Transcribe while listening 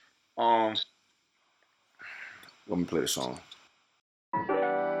Let me play the song.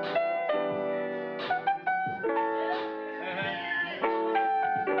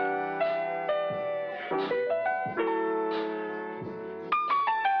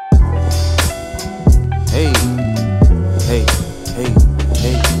 Hey, hey, hey,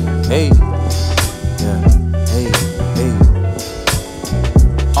 hey, hey, yeah, hey, hey.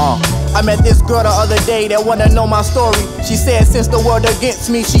 I met this girl the other day that wanna know my story. She said since the world against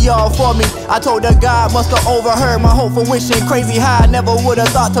me, she all for me. I told her God must've overheard my hope for wishing. Crazy how I never would've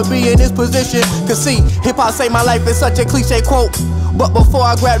thought to be in this position. Cause see, hip-hop saved my life is such a cliche quote. But before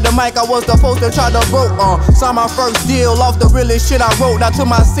I grabbed the mic, I was supposed to try to broke. Signed my first deal off the realest shit I wrote. Now to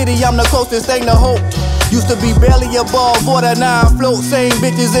my city, I'm the closest thing to hope. Used to be barely above water, now I float. Same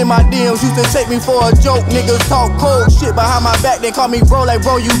bitches in my DMs used to take me for a joke. Niggas talk cold shit behind my back, they call me bro. Like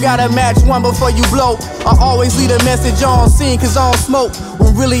bro, you gotta match one before you blow. I always leave a message on scene cause I don't smoke.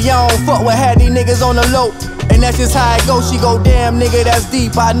 When really I don't fuck with had these niggas on the low. And that's just how it goes. She go, damn nigga, that's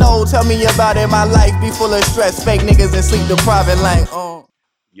deep, I know. Tell me about it, my life be full of stress. Fake niggas and sleep deprived like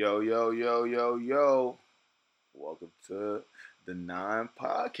Yo. Welcome to the Nine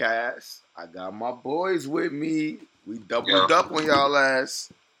Podcast. I got my boys with me. We doubled up on y'all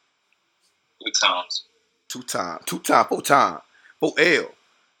ass. Good times. Two time. 4L.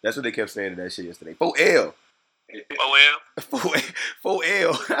 That's what they kept saying to that shit yesterday. 4L.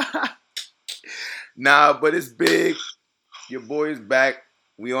 4L. Nah, but it's big. Your boy is back.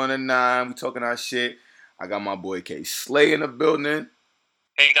 We on the 9. We talking our shit. I got my boy K Slay in the building.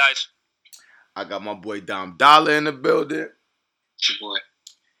 Hey guys. I got my boy Dom Dollar in the building. It's your boy.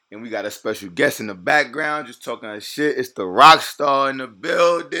 And we got a special guest in the background just talking our shit. It's the rock star in the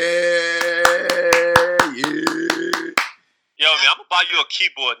building. Yeah. Yo, man, I'm gonna buy you a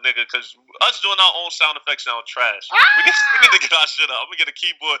keyboard, nigga, because us doing our own sound effects sound trash. We need to get our shit up. I'm gonna get a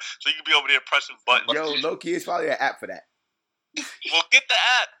keyboard so you can be over there pressing buttons. Yo, low-key, it's probably an app for that. Well, get the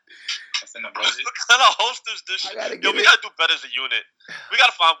app. That's in the budget. What kind of host is this shit? Yo, we gotta do better as a unit. We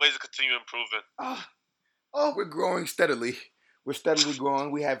gotta find ways to continue improving. We're growing steadily. We're steadily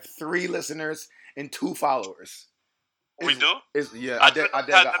growing. We have 3 listeners and 2 followers. We do? I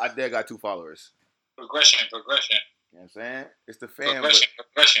got 2 followers. Progression. You know what I'm saying? It's the fam.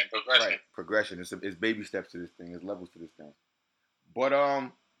 Progression. Right, progression. It's baby steps to this thing. It's levels to this thing. But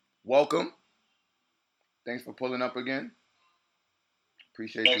welcome. Thanks for pulling up again.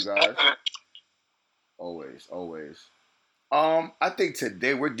 Appreciate you guys. Always. I think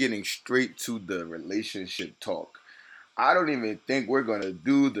today we're getting straight to the relationship talk. I don't even think we're gonna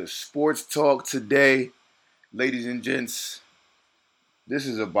do the sports talk today, ladies and gents. This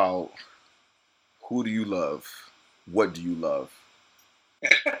is about who do you love? What do you love?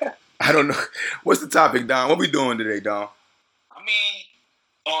 I don't know. What's the topic, Don? What we doing today, Don? I mean,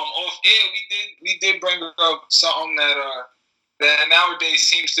 off air we did bring up something that nowadays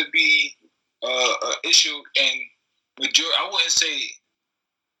seems to be an issue, and I wouldn't say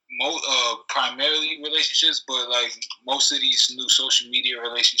primarily relationships, but like most of these new social media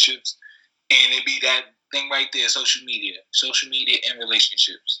relationships, and it be that thing right there, social media and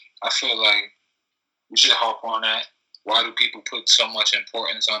relationships. I feel like we should hop on that. Why do people put so much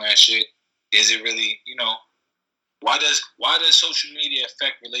importance on that shit? Is it really, why does social media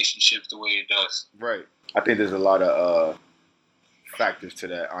affect relationships the way it does? Right. I think there's a lot of factors to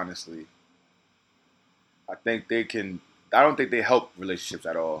that, honestly. I don't think they help relationships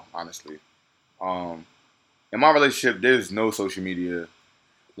at all, honestly. In my relationship, there's no social media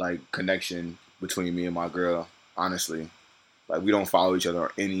like connection between me and my girl, honestly. Like, we don't follow each other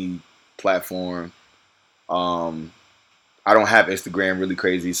on any platform. I don't have Instagram really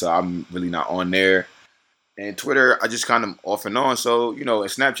crazy, so I'm really not on there. And Twitter, I just kind of off and on. So, and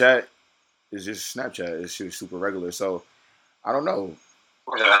Snapchat is just Snapchat. It's just super regular. So, I don't know.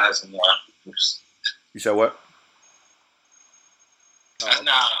 You said what?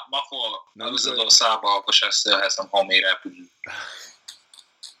 Nah, my fault. No, it was a little sidebar. I wish I still had some homemade apple juice.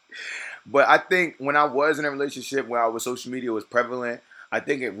 But I think when I was in a relationship where social media was prevalent, I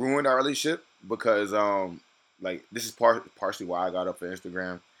think it ruined our relationship because, this is partially why I got up for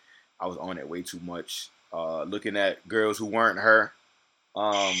Instagram. I was on it way too much, looking at girls who weren't her,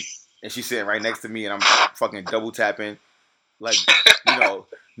 and she's sitting right next to me, and I'm fucking double tapping,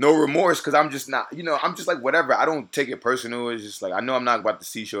 no remorse, because I'm just not, I'm just like, whatever. I don't take it personal. It's just like, I know I'm not about to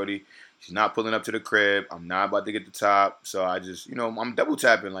see shorty. She's not pulling up to the crib. I'm not about to get the top. So I just, I'm double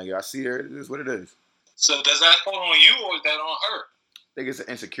tapping. Like, I see her. It is what it is. So does that fall on you or is that on her? I think it's an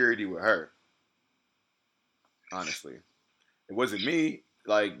insecurity with her. Honestly. It wasn't me.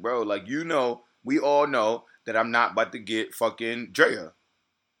 Like, bro, we all know that I'm not about to get fucking Drea.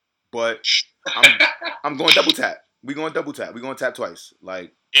 But I'm going double tap. We going double tap. We going tap twice.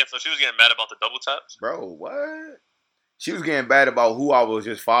 Like, Yeah, so she was getting mad about the double taps. bro, what? She was getting bad about who I was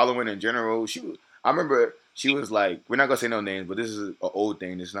just following in general. I remember she was like, we're not gonna say no names, but this is an old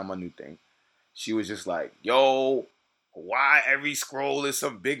thing. This is not my new thing. She was just like, yo, why every scroll is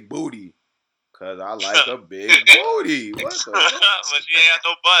some big booty? Cause I like a big booty. What the fuck? But she ain't had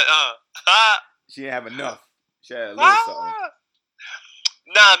no butt, huh? She didn't have enough. She had a little something.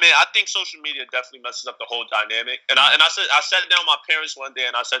 Nah, man, I think social media definitely messes up the whole dynamic. And I sat down with my parents one day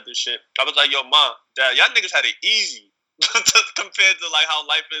and I said this shit. I was like, yo, mom, dad, y'all niggas had it easy compared to like how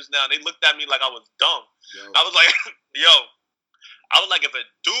life is now. They looked at me like I was dumb. Yo. I was like, if a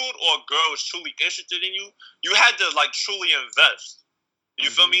dude or a girl was truly interested in you, you had to like truly invest. You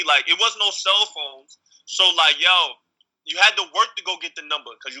feel me? Like, it was no cell phones. So like, yo, you had to work to go get the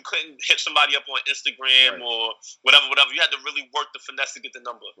number because you couldn't hit somebody up on Instagram or whatever. You had to really work the finesse to get the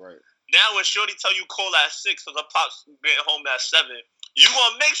number. Right. Now when shorty tell you call at 6 because her pop's getting home at 7, you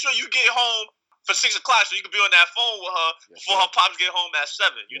gonna make sure you get home for 6 o'clock so you can be on that phone with her before her pops get home at 7.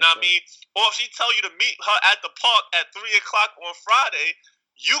 You know what I mean? Or if she tell you to meet her at the park at 3 o'clock on Friday,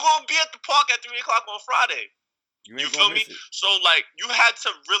 you gonna be at the park at 3 o'clock on Friday. You feel me? So like you had to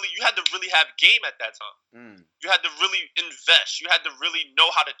really have game at that time. You had to really invest. You had to really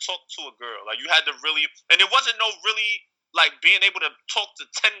know how to talk to a girl. Like you had to really, and it wasn't no really like being able to talk to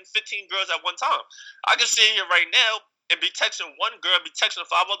 10, 15 girls at one time. I can sit here right now and be texting one girl, be texting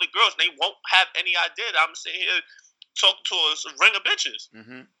 5 other girls, and they won't have any idea that I'm sitting here talking to a ring of bitches.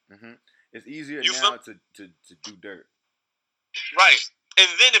 It's easier now to do dirt. Right. And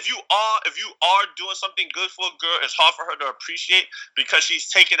then if you are doing something good for a girl, it's hard for her to appreciate because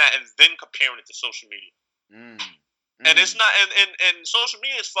she's taking that and then comparing it to social media. And it's not, and social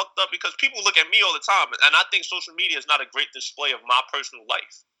media is fucked up because people look at me all the time, and I think social media is not a great display of my personal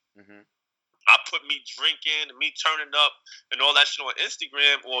life. I put me drinking and me turning up and all that shit on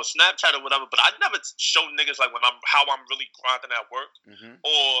Instagram or Snapchat or whatever, but I never show niggas like how I'm really grinding at work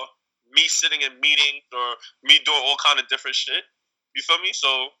or me sitting in meetings or me doing all kind of different shit. You feel me? So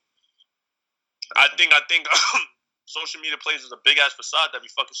I think social media plays as a big ass facade that be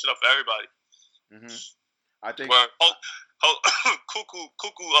fucking shit up for everybody. I think. Cuckoo,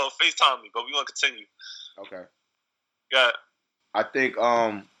 FaceTime me, but we gonna continue. Okay. Yeah. I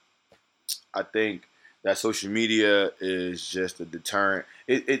think that social media is just a deterrent.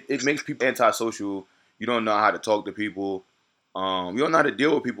 It makes people antisocial. You don't know how to talk to people. You don't know how to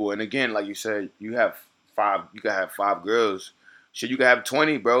deal with people. And again, like you said, you can have 5 girls. Shit, you can have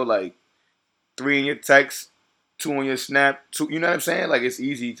 20, bro. Like 3 in your text, 2 on your snap. 2, you know what I'm saying? Like it's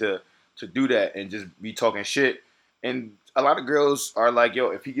easy to do that and just be talking shit. And a lot of girls are like, yo,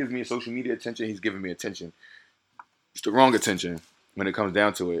 if he gives me social media attention, he's giving me attention. It's the wrong attention when it comes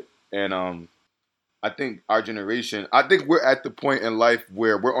down to it. And I think our generation, we're at the point in life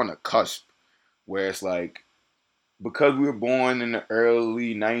where we're on a cusp, where it's like, because we were born in the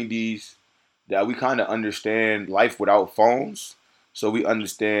early 90s, that we kind of understand life without phones. So we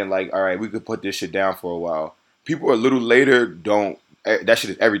understand, like, all right, we could put this shit down for a while. People a little later don't. That shit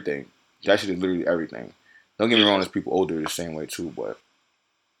is everything. That shit is literally everything. Don't get me wrong, there's people older the same way too, but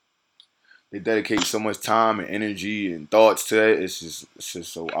they dedicate so much time and energy and thoughts to it. It's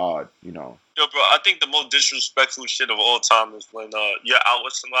just so odd, you know. Yo, bro, I think the most disrespectful shit of all time is when you're out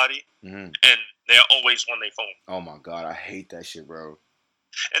with somebody and they're always on their phone. Oh my God, I hate that shit, bro.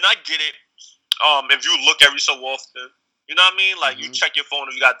 And I get it. If you look every so often, you know what I mean? Like, you check your phone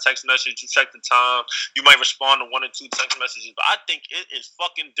if you got a text message, you check the time, you might respond to 1 or 2 text messages. But I think it is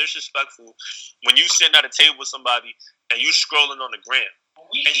fucking disrespectful when you sitting at a table with somebody and you scrolling on the gram.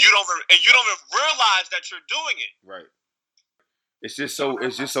 And you don't even realize that you're doing it. Right. It's just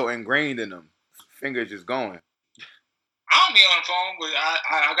so ingrained in them. Fingers just going. I don't be on the phone, but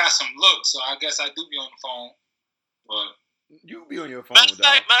I got some looks, so I guess I do be on the phone. But you be on your phone, matter of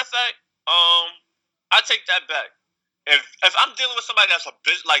fact, I take that back. If I'm dealing with somebody that's a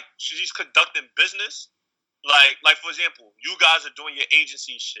business, like she's conducting business, like for example, you guys are doing your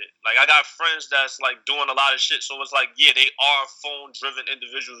agency shit. Like I got friends that's like doing a lot of shit, so it's like, yeah, they are phone driven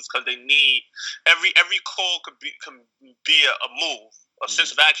individuals because they need every call can be a move, a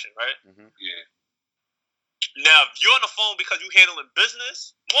sense of action, right? Yeah. Now, if you're on the phone because you're handling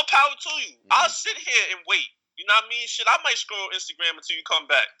business, more power to you. I'll sit here and wait. You know what I mean? Shit, I might scroll Instagram until you come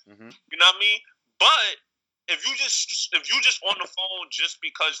back. You know what I mean? But if you just on the phone just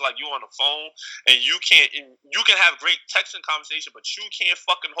because like you're on the phone and you can have great texting conversation, but you can't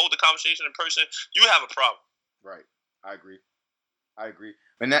fucking hold the conversation in person, you have a problem. Right. I agree.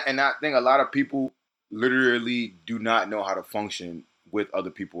 And I think a lot of people literally do not know how to function with other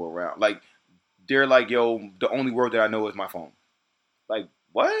people around. Like, they're like, yo, the only word that I know is my phone. Like,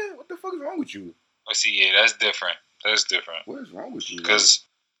 what? What the fuck is wrong with you? I see. Yeah, that's different. That's different. What is wrong with you? Because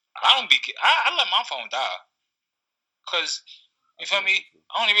I let my phone die. Because, you feel me?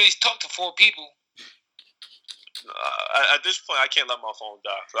 I only really talk to 4 people. At this point, I can't let my phone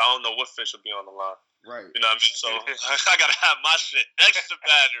die. I don't know what fish will be on the line. Right. You know what I mean? So I gotta have my shit extra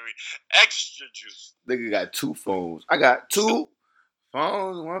battery, extra juice. Nigga got 2 phones. I got 2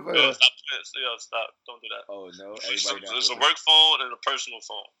 phones. One for Stop. Don't do that. Oh no. It's a work phone and a personal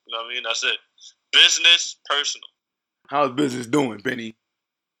phone. You know what I mean? That's it. Business, personal. How's business doing, Benny?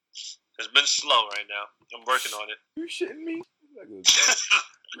 It's been slow right now. I'm working on it. You shitting me?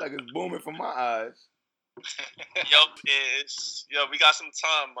 Like it's booming from my eyes. We got some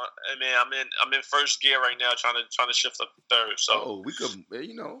time. I'm in first gear right now, trying to shift up to third. So we could,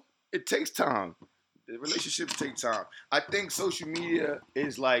 it takes time. The relationships take time. I think social media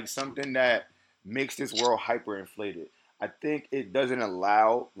is like something that makes this world hyperinflated. I think it doesn't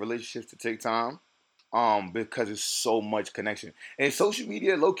allow relationships to take time, because it's so much connection. And social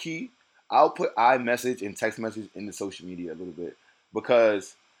media, low key, I'll put iMessage and text message into social media a little bit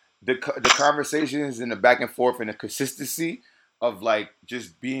because the conversations and the back and forth and the consistency of like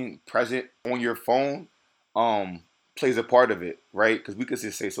just being present on your phone plays a part of it, right? Because we could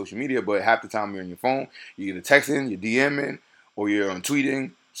just say social media, but half the time you're on your phone, you're either texting, you're DMing, or you're on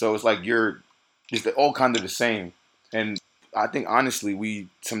tweeting. So it's like it's all kind of the same. And I think honestly, we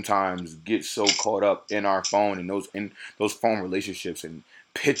sometimes get so caught up in our phone and those phone relationships and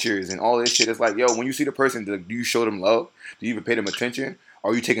pictures and all this shit. It's like, yo, when you see the person, do you show them love? Do you even pay them attention?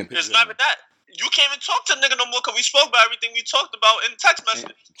 Or are you taking pictures? It's not even that. You can't even talk to a nigga no more because we spoke about everything we talked about in text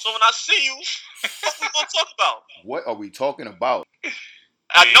message. So when I see you, what we gonna talk about? What are we talking about?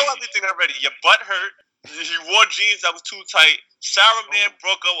 I know everything already. Your butt hurt. You wore jeans that was too tight. Sarah man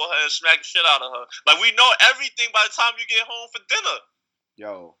broke up with her and smacked the shit out of her. Like, we know everything by the time you get home for dinner.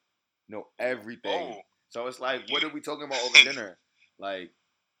 Yo, know everything. Oh. So it's like, what are we talking about over dinner? Like,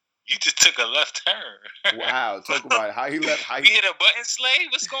 you just took a left turn. Wow, talk about it. How he left. We hit a button, Slave?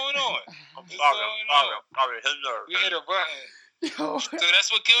 What's going on? We hit a button. Yo. So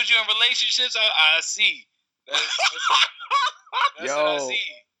that's what kills you in relationships? I see. That's what I see.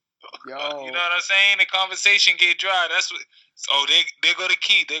 Yo. You know what I'm saying? The conversation get dry. That's what. Oh, there go the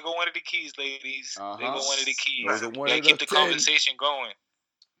key. There go one of the keys, ladies. There go one of the keys. You gotta keep the conversation going.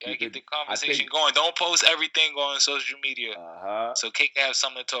 Keep the conversation going. Don't post everything on social media. So Kate can have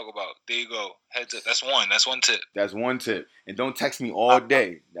something to talk about. There you go. Heads up. That's one. That's one tip. That's one tip. And don't text me all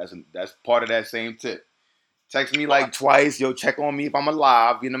day. That's part of that same tip. Text me like twice. Yo, check on me if I'm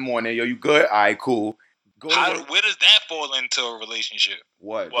alive in the morning. Yo, you good? All right, cool. Where does that fall into a relationship?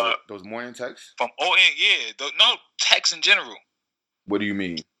 What? Those morning texts? No, texts in general. What do you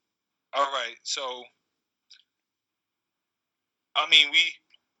mean? All right, so I mean, me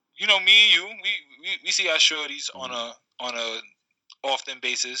and you, we see our shorties on a often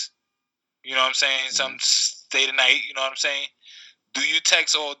basis. You know what I'm saying? Some stay the night. You know what I'm saying? Do you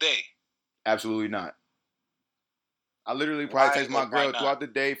text all day? Absolutely not. I literally probably text my girl throughout the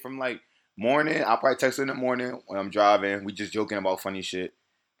day from like morning. I'll probably text her in the morning when I'm driving. We just joking about funny shit.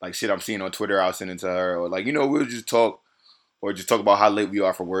 Like shit I'm seeing on Twitter, I'll send it to her. Or like, we'll just talk. Or just talk about how late we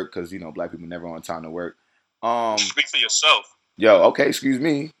are for work. Because, black people never on time to work. Speak for yourself. Yo, okay, excuse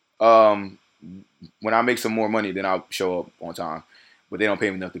me. When I make some more money, then I'll show up on time. But they don't pay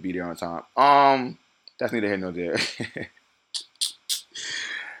me enough to be there on time. That's neither here nor there.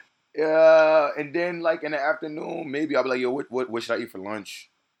 And then like in the afternoon, maybe I'll be like, yo, what should I eat for lunch?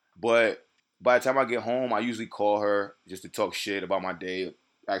 But by the time I get home, I usually call her just to talk shit about my day,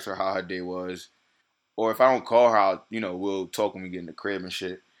 ask her how her day was. Or if I don't call her, we'll talk when we get in the crib and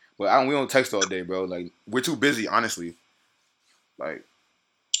shit. But we don't text all day, bro. Like, we're too busy, honestly. Like,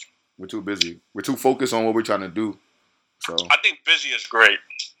 we're too busy. We're too focused on what we're trying to do. So I think busy is great.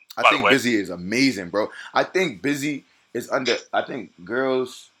 I think busy is amazing, bro. I think busy is I think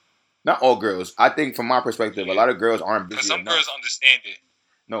girls, not all girls. I think from my perspective, a lot of girls aren't busy enough. Some girls understand it.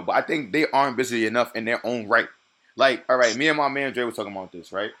 No, but I think they aren't busy enough in their own right. Like, all right, me and my man Dre was talking about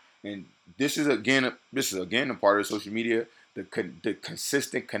this, right? And this is again a part of social media. The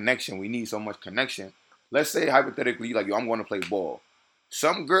consistent connection. We need so much connection. Let's say hypothetically, like, yo, I'm going to play ball.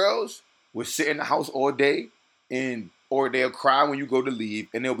 Some girls will sit in the house all day, or they'll cry when you go to leave,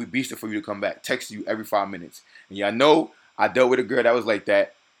 and they'll be beasting for you to come back, text you every 5 minutes. And y'all know I dealt with a girl that was like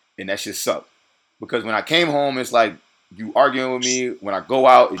that, and that shit sucked. Because when I came home, it's like you arguing with me. When I go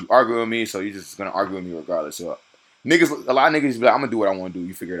out, you arguing with me, so you're just gonna argue with me regardless. So a lot of niggas be like, I'm gonna do what I want to do.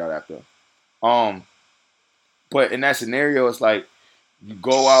 You figure it out after. But in that scenario, it's like You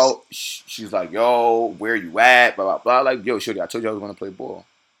go out. She's like, yo, where you at? Blah, blah, blah. Like, yo, shorty, I told you I was going to play ball.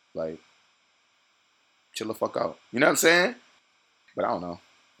 Like, chill the fuck out. You know what I'm saying? But I don't know.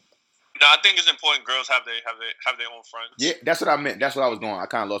 No, I think it's important girls have their own friends. Yeah, that's what I meant. That's what I was going. I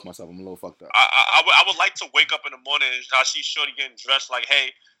kind of lost myself. I'm a little fucked up. I would like to wake up in the morning and I see shorty getting dressed like,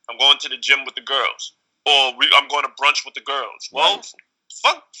 hey, I'm going to the gym with the girls. Or I'm going to brunch with the girls. Well,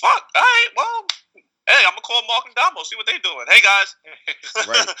 fuck. All right, well, hey, I'm going to call Mark and Damo, see what they doing. Hey, guys.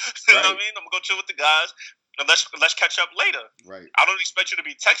 Right. You know what I mean? I'm going to go chill with the guys. And let's catch up later. Right. I don't expect you to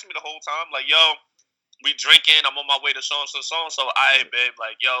be texting me the whole time. Like, yo, we drinking. I'm on my way to so-and-so, so-and-so. All right, babe.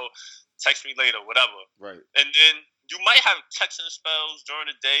 Like, yo, text me later, whatever. Right. And then you might have texting spells during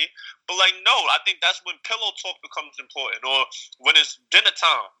the day. But, like, no, I think that's when pillow talk becomes important. Or when it's dinner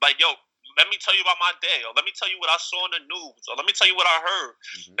time. Like, yo, let me tell you about my day, or let me tell you what I saw in the news, or let me tell you what I heard.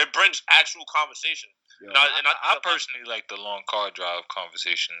 Mm-hmm. It brings actual conversation. Yeah. I personally like the long car drive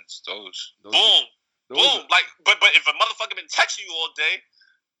conversations. Those. Boom. Like, but if a motherfucker been texting you all day,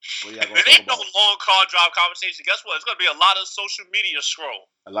 it ain't no long car drive conversation. Guess what? It's gonna be a lot of social media scroll.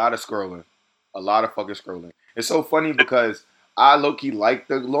 A lot of scrolling. A lot of fucking scrolling. It's so funny because I low-key like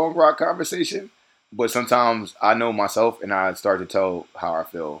the long ride conversation. But sometimes I know myself, and I start to tell how I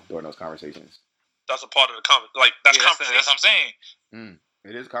feel during those conversations. That's a part of the conversation. That's conversation. That's what I'm saying.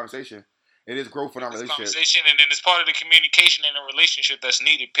 It is conversation. It is growth in our relationship. Conversation, and then it's part of the communication in a relationship that's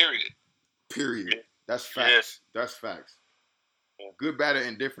needed. Period. Yeah. That's facts. Yeah. That's facts. Yeah. Good, bad, or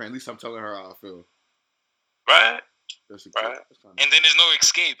indifferent. At least I'm telling her how I feel. Right. Right. And then there's no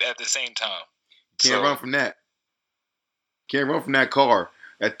escape at the same time. Can't run from that. Can't run from that car.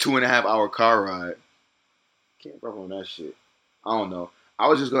 That 2.5-hour car ride. Can't run from that shit. I don't know. I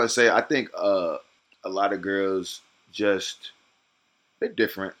was just gonna say, I think a lot of girls they're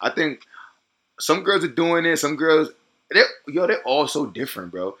different. I think some girls are doing it. Some girls, they're all so different,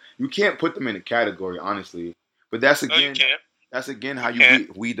 bro. You can't put them in a category, honestly. But that's again how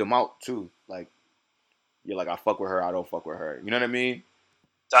you weed them out too. Like, you're like, I fuck with her, I don't fuck with her. You know what I mean?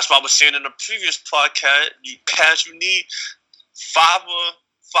 That's what I was saying in the previous podcast. You need 5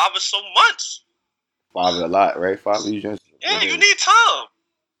 or so months. 5 is a lot, right? 5 is just... Yeah, you need time.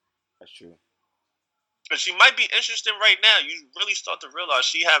 That's true. But she might be interested right now. You really start to realize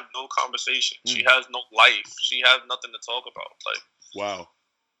she have no conversation. She has no life. She has nothing to talk about. Like, wow.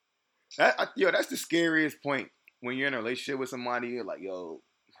 That's the scariest point. When you're in a relationship with somebody, you're like, yo,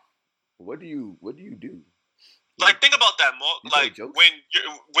 what do you do? Like, think about that, Mark. Like, when you're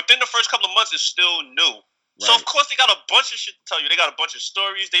within the first couple of months, it's still new. Right. So, of course, they got a bunch of shit to tell you. They got a bunch of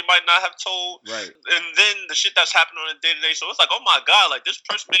stories they might not have told. Right. And then the shit that's happening on a day-to-day. So, it's like, oh, my God, like, this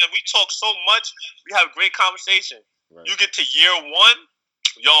person, man, we talk so much. We have great conversation. Right. You get to year 1,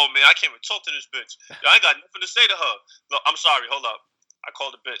 yo, man, I can't even talk to this bitch. Yo, I ain't got nothing to say to her. No, I'm sorry, hold up. I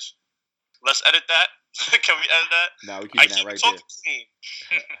called the bitch. Let's edit that. Can we edit that? No, we keep that right there.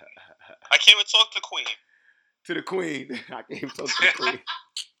 I can't even talk to Queen. To the Queen. I can't even talk to the Queen.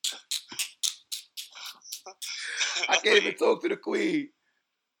 I can't even talk to the Queen.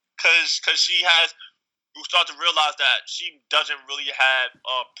 Cause she has, you start to realize that she doesn't really have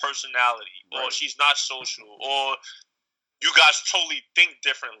a personality, or she's not social, or you guys totally think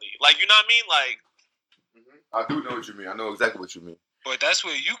differently. Like, you know what I mean? Like, I do know what you mean. I know exactly what you mean. But that's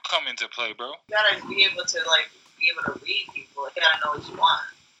where you come into play, bro. You gotta be able to read people. You gotta know what you want.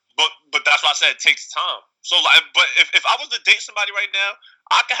 But that's why I said it takes time. So, like, but if I was to date somebody right now,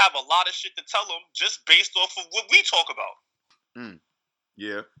 I could have a lot of shit to tell them just based off of what we talk about.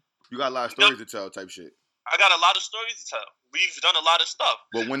 Yeah. You got a lot of stories to tell type shit. I got a lot of stories to tell. We've done a lot of stuff.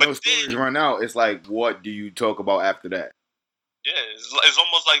 But when those stories run out, it's like, what do you talk about after that? Yeah, it's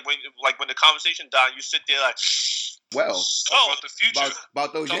almost like when the conversation died, you sit there like, well, talk about the future.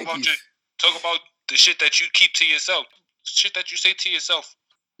 About those Yankees. Talk about the shit that you keep to yourself. Shit that you say to yourself.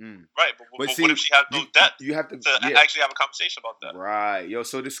 Right, but see, what if she has no depth? You have to actually have a conversation about that. Right, yo.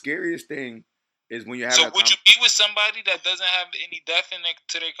 So the scariest thing is when you have. So would you be with somebody that doesn't have any depth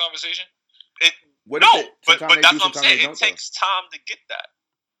to their conversation? But that's what I'm saying. It takes time to get that.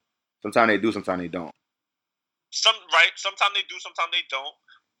 Sometimes they do, sometimes they don't. Sometimes they do, sometimes they don't.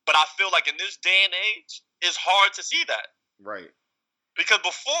 But I feel like in this day and age, it's hard to see that. Right. Because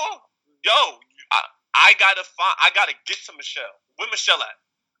before, I gotta get to Michelle. Where Michelle at?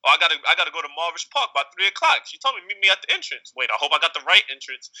 Oh, I gotta go to Marvis Park by 3:00. She told me meet me at the entrance. Wait, I hope I got the right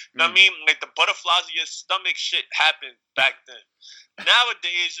entrance. You know what I mean? Like the butterflies in your stomach shit happened back then.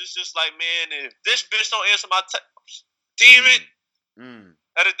 Nowadays, it's just like, man, if this bitch don't answer my text, damn it.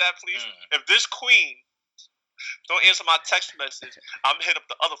 Edit that, please. If this queen don't answer my text message, I'm gonna hit up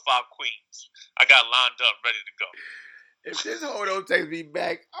the other 5 queens I got lined up, ready to go. If this hoe don't take me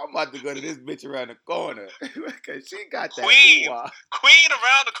back, I'm about to go to this bitch around the corner. Because she got that Queen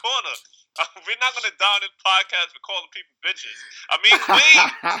around the corner. We're not going to down this podcast for calling people bitches. I mean, queen.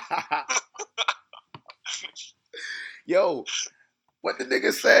 Yo, what the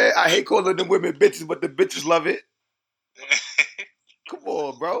nigga said? I hate calling them women bitches, but the bitches love it. Come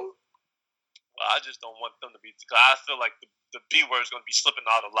on, bro. Well, I just don't want them to be. Cause I feel like the B word is going to be slipping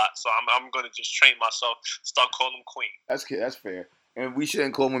out a lot. So I'm going to just train myself, start calling them queen. That's fair. And we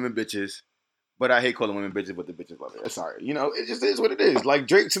shouldn't call women bitches. But I hate calling women bitches, but the bitches love it. That's sorry. You know, it just is what it is. Like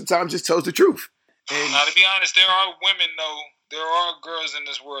Drake sometimes just tells the truth. And now, to be honest, there are women, though. There are girls in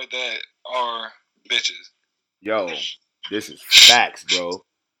this world that are bitches. Yo, this is facts, bro.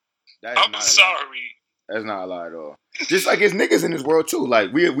 I'm sorry. That's not a lie at all. Just like it's niggas in this world, too.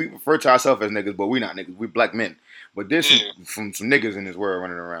 Like, we refer to ourselves as niggas, but we're not niggas. We're black men. But there's some niggas in this world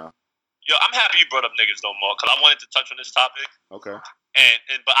running around. Yo, I'm happy you brought up niggas, though, Mark, because I wanted to touch on this topic. Okay.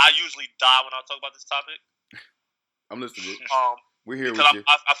 But I usually die when I talk about this topic. I'm listening. We're here with you.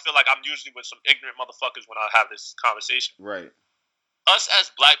 I feel like I'm usually with some ignorant motherfuckers when I have this conversation. Right. Us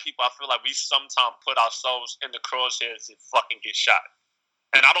as black people, I feel like we sometimes put ourselves in the crosshairs and fucking get shot.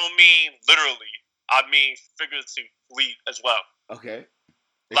 And I don't mean literally. I mean figuratively as well. Okay.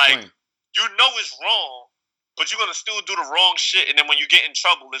 Like, you know it's wrong, but you're going to still do the wrong shit. And then when you get in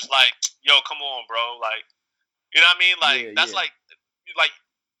trouble, it's like, yo, come on, bro. Like, you know what I mean? Like, that's like,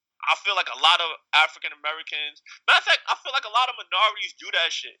 I feel like a lot of African Americans, matter of fact, I feel like a lot of minorities do that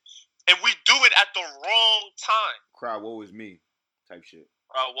shit. And we do it at the wrong time. Cry, woe is me type shit.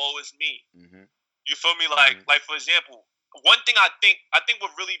 Cry, woe is me. Mm-hmm. You feel me? Like, for example, one thing I think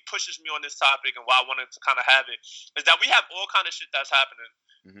what really pushes me on this topic and why I wanted to kind of have it is that we have all kind of shit that's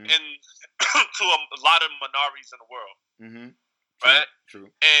happening in to a lot of minorities in the world. Mm-hmm. Right? True.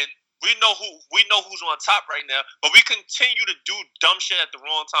 And we know who's on top right now, but we continue to do dumb shit at the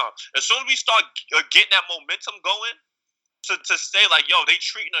wrong time. As soon as we start getting that momentum going to say like, yo, they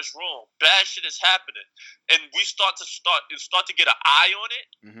treating us wrong, bad shit is happening, and we start to get an eye on it,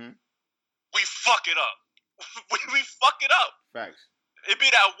 we fuck it up. we fuck it up. Facts. It'd be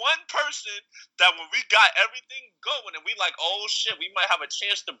that one person that when we got everything going and we like, oh shit, we might have a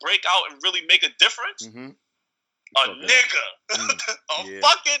chance to break out and really make a difference. A nigga,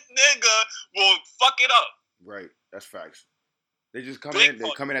 fucking nigga will fuck it up. Right, that's facts. They just come in. They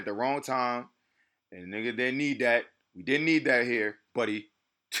come in at the wrong time, and nigga, they need that. We didn't need that here, buddy.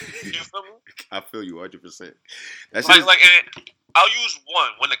 You feel me? I feel you 100%. That's like, I'll use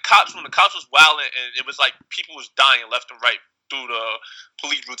one when the cops was wilding and it was like people was dying left and right through the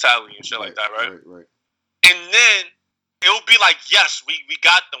police brutality and shit like that, right? Right. And then it'll be like, yes, we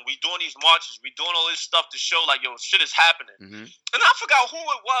got them. We doing these marches. We doing all this stuff to show like, yo, shit is happening. And I forgot who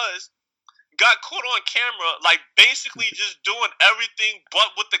it was got caught on camera, like basically just doing everything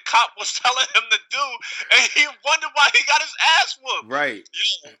but what the cop was telling him to do. And he wondered why he got his ass whooped. Right.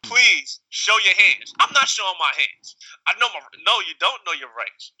 Yo, please, show your hands. I'm not showing my hands. I know no, you don't know your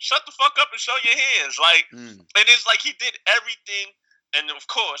rights. Shut the fuck up and show your hands. Like, and it's like he did everything. And of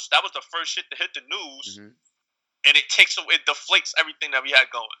course, that was the first shit to hit the news. And it deflates everything that we had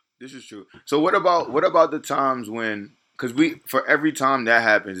going. This is true. So what about the times when, because for every time that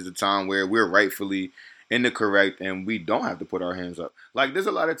happens is a time where we're rightfully in the correct and we don't have to put our hands up. Like there's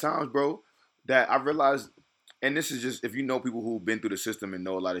a lot of times, bro, that I realized, and this is just if you know people who've been through the system and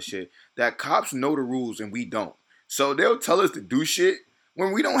know a lot of shit, that cops know the rules and we don't. So they'll tell us to do shit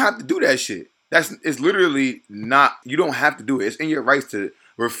when we don't have to do that shit. It's literally not, you don't have to do it. It's in your rights to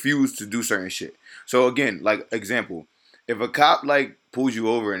refuse to do certain shit. So again, like example, if a cop like pulls you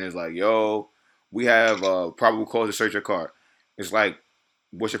over and is like, yo, we have probable cause to search your car. It's like,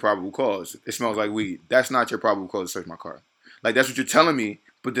 what's your probable cause? It smells like weed. That's not your probable cause to search my car. Like that's what you're telling me,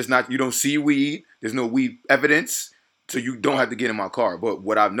 but you don't see weed. There's no weed evidence, so you don't have to get in my car. But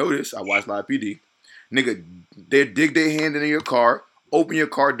what I've noticed, I watched Live PD, nigga, they dig their hand into your car, open your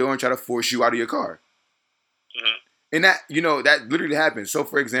car door and try to force you out of your car. And that, that literally happens. So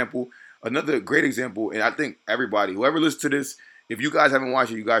for example, another great example, and I think everybody, whoever listens to this, if you guys haven't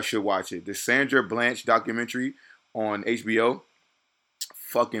watched it, you guys should watch it. The Sandra Blanche documentary on HBO,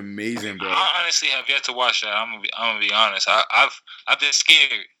 fucking amazing, bro. I honestly have yet to watch that. I'm gonna be honest. I've been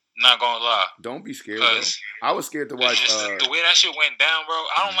scared. Not gonna lie. Don't be scared, bro. I was scared to watch. The way that shit went down, bro.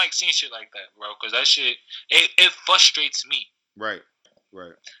 I don't like seeing shit like that, bro. Because that shit, it frustrates me. Right.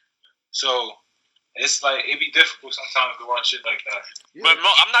 So it's like it be difficult sometimes to watch shit like that. Yeah. But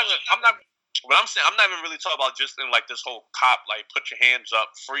I'm not. What I'm saying, I'm not even really talking about just in like this whole cop, like put your hands up,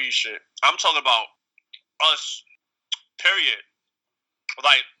 free shit. I'm talking about us, period.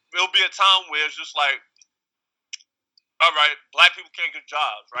 Like, there'll be a time where it's just like, all right, black people can't get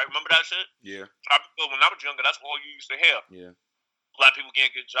jobs, right? Remember that shit? Yeah. When I was younger, that's all you used to hear. Yeah. Black people can't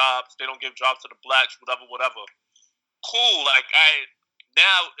get jobs. They don't give jobs to the blacks, whatever. Cool. Like,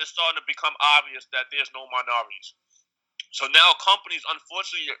 now it's starting to become obvious that there's no minorities. So now companies,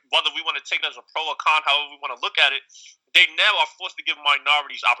 unfortunately, whether we want to take it as a pro or con, however we want to look at it, they now are forced to give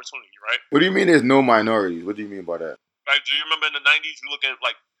minorities opportunity, right? What do you mean there's no minorities? What do you mean by that? Like, do you remember in the 90s, you look at,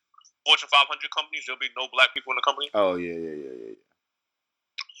 like, Fortune 500 companies, there'll be no black people in the company? Oh, yeah.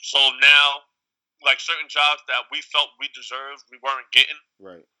 So now, like, certain jobs that we felt we deserved, we weren't getting.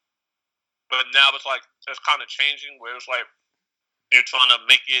 Right. But now it's like, it's kind of changing, where it's like, you're trying to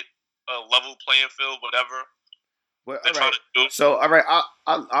make it a level playing field, whatever. But, all right. So, all right,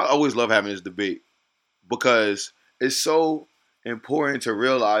 I always love having this debate because it's so important to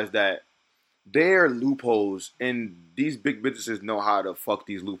realize that there are loopholes, and these big businesses know how to fuck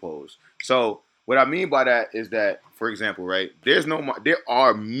these loopholes. So what I mean by that is that, for example, right, there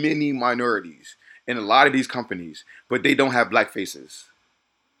are many minorities in a lot of these companies, but they don't have black faces.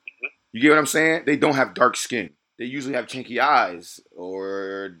 You get what I'm saying? They don't have dark skin. They usually have chinky eyes,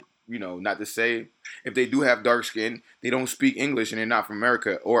 or, you know, not to say if they do have dark skin, they don't speak English and they're not from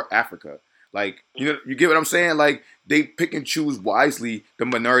America or Africa. Like, you know, you get what I'm saying? Like, they pick and choose wisely the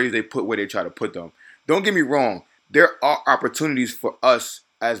minorities they put where they try to put them. Don't get me wrong. There are opportunities for us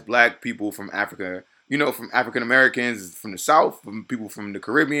as black people from Africa, you know, from African Americans from the South, from people from the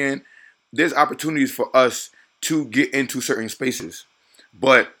Caribbean. There's opportunities for us to get into certain spaces.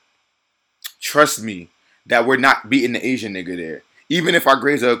 But trust me that we're not beating the Asian nigga there, even if our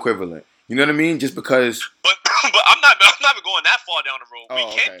grades are equivalent. You know what I mean? Just because... But I'm not even going that far down the road. We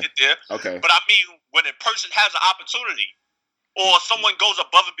can get there. Okay. But I mean, when a person has an opportunity, or someone goes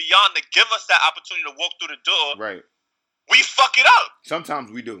above and beyond to give us that opportunity to walk through the door, right, we fuck it up.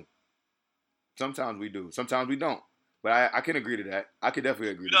 Sometimes we do. Sometimes we don't. But I can agree to that. I can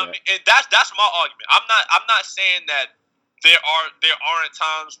definitely agree to that. And that's my argument. I'm not saying that there aren't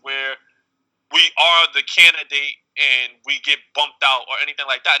times where we are the candidate and we get bumped out or anything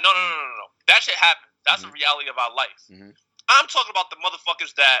like that. No. That shit happens. That's the reality of our life. Mm-hmm. I'm talking about the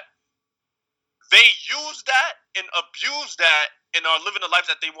motherfuckers that they use that and abuse that and are living the life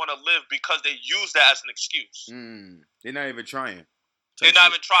that they want to live because they use that as an excuse. They're not even trying. They're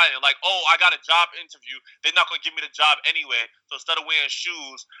not even trying. Like, oh, I got a job interview. They're not going to give me the job anyway. So instead of wearing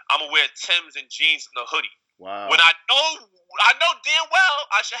shoes, I'm going to wear Timbs and jeans and a hoodie. Wow. When I know damn well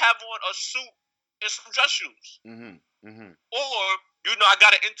I should have on a suit and some dress shoes. Or, you know, I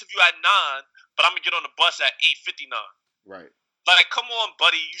got an interview at 9, but I'm going to get on the bus at 8:59. Right. Like, come on,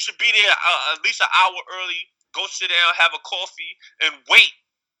 buddy. You should be there at least an hour early. Go sit down, have a coffee, and wait.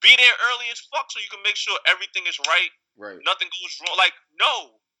 Be there early as fuck so you can make sure everything is right. Right. Nothing goes wrong. Like,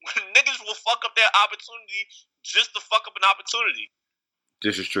 no. Niggas will fuck up their opportunity just to fuck up an opportunity.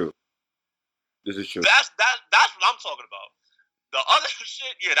 This is true. That's what I'm talking about. The other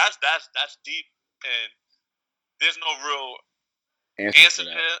shit, yeah, that's deep, and there's no real answer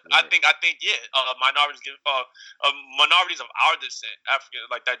there. Right. I think, yeah. Minorities of our descent, African,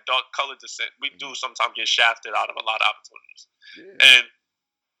 like that dark colored descent, we do sometimes get shafted out of a lot of opportunities. Yeah.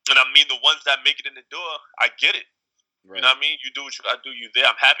 And I mean, the ones that make it in the door, I get it. Right. You know what I mean? You do what you gotta do. You there.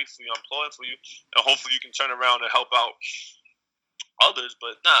 I'm happy for you. I'm pulling for you, and hopefully you can turn around and help out others.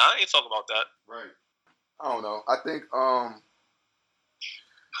 But nah, I ain't talking about that. Right. I don't know. I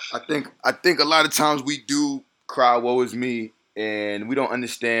think a lot of times we do cry, woe is me, and we don't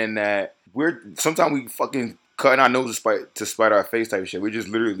understand that sometimes we fucking cutting our nose to spite our face type of shit. We're just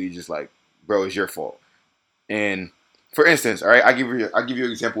literally just like, bro, it's your fault. And for instance, all right, I give you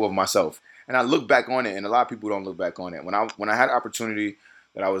an example of myself, and I look back on it, and a lot of people don't look back on it. When I had an opportunity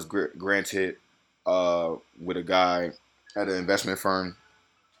that I was granted with a guy at an investment firm,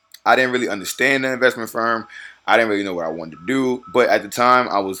 I didn't really understand the investment firm. I didn't really know what I wanted to do, but at the time,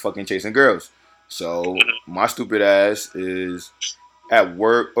 I was fucking chasing girls. So my stupid ass is at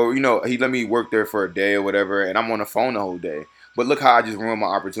work, or, you know, he let me work there for a day or whatever, and I'm on the phone the whole day. But look how I just ruined my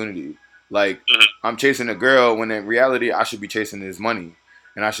opportunity. Like, I'm chasing a girl when in reality, I should be chasing his money.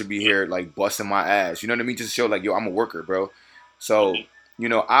 And I should be here, like, busting my ass. You know what I mean? Just to show, like, yo, I'm a worker, bro. So, you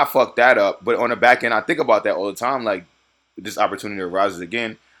know, I fucked that up. But on the back end, I think about that all the time. Like, if this opportunity arises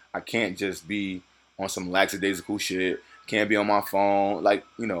again, I can't just be on some lackadaisical shit. Can't be on my phone, like,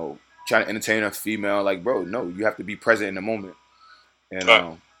 you know, trying to entertain a female. Like, bro, no, you have to be present in the moment.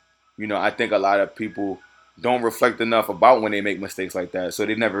 And, you know, I think a lot of people don't reflect enough about when they make mistakes like that. So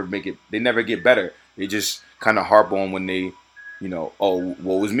they never get better. They just kind of harp on when they, you know, oh,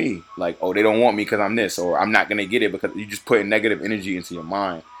 what was me? Like, oh, they don't want me because I'm this, or I'm not going to get it, because you just putting negative energy into your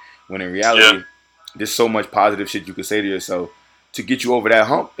mind. When in reality, there's so much positive shit you can say to yourself to get you over that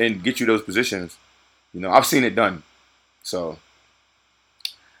hump and get you those positions. You know, I've seen it done. So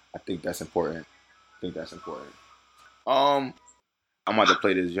I think that's important. I'm about to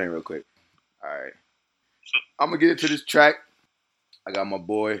play this joint real quick. All right. I'm going to get into this track. I got my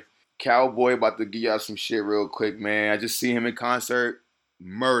boy Cowboy about to give y'all some shit real quick, man. I just see him in concert.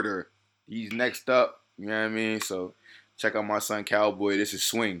 Murder. He's next up. You know what I mean? So check out my son Cowboy. This is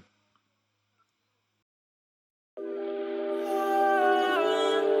Swing.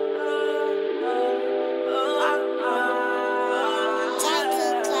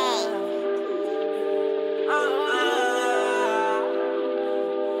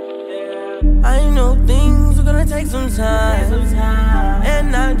 I know things are gonna take some time,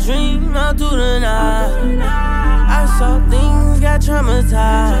 and I dream out through the night. I saw things got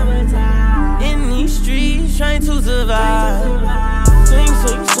traumatized in these streets trying to survive. Swing,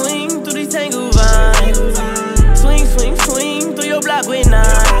 swing, swing through these tangled vines. Swing, swing, swing through your block with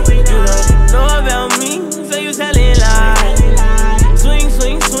nine. You don't know about me, so you telling lies. Swing,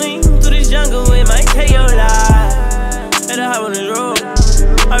 swing, swing through this jungle, it might take your life. Better hop on the road.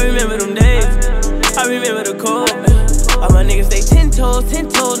 I remember them days, I remember the code. All my niggas stay 10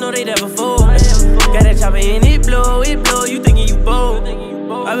 toes, no they never fold. Got that chopper and it blow, you thinking you bold.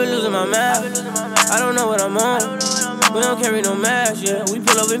 I been losing my math, I don't know what I'm on. We don't carry no mask, yeah, we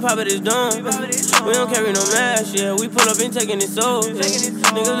pull up and pop it this dome. We don't carry no mask, yeah, we pull up and taking it so.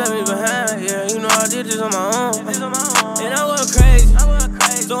 Niggas left me behind, yeah, you know I did this on my own. And I'm going crazy,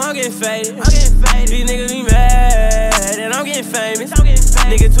 so I'm getting faded. These niggas be mad, and I'm getting famous.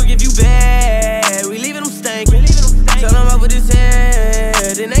 Nigga took if you bad, we leaving them stankin'. Tell them up with his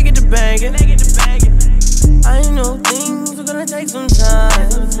head, then they get to bangin'. I know things are gonna take some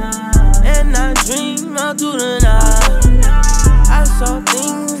time, and I dream out through the night. I saw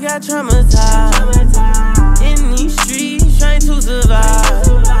things got traumatized in these streets trying to survive.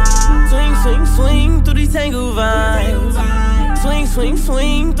 Swing, swing, swing through these tangled vines. Swing, swing,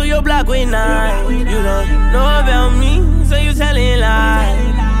 swing through your block with nine. You don't know about me, so you telling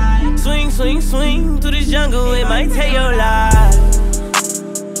lies. Swing, swing, swing through this jungle, it might take your life.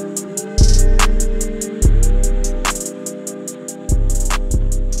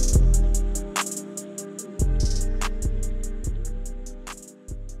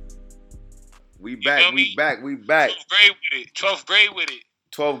 We back. 12th grade with it.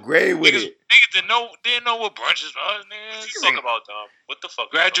 12th grade with it. Niggas didn't know what brunches was, man. What you talking about, Dom? What the fuck?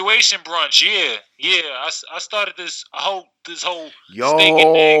 Graduation brunch, yeah. I started this whole steak yo,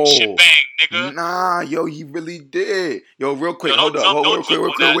 and egg shebang, nigga. Nah, yo, he really did. Yo, real quick, hold up.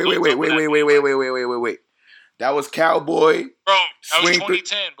 Wait. That was Cowboy. Bro, that was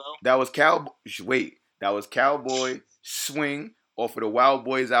 2010, bro. That was Cowboy Swing off of the Wild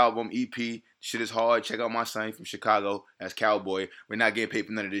Boys album EP. Shit is hard. Check out my son from Chicago. That's Cowboy. We're not getting paid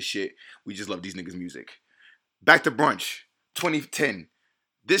for none of this shit. We just love these niggas' music. Back to brunch. 2010.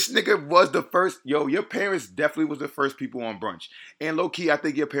 This nigga was the first. Yo, your parents definitely was the first people on brunch. And low key, I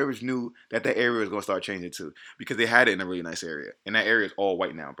think your parents knew that area was gonna start changing too, because they had it in a really nice area. And that area is all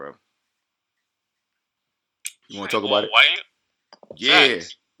white now, bro. You want to talk about it? White? Yeah.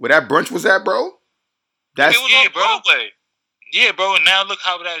 Facts. Where that brunch was at, bro? That's it was on Broadway. Yeah, bro, and now look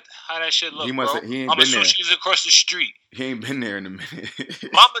how that shit look, bro. He ain't Mama been there. Sushi's across the street. He ain't been there in a minute.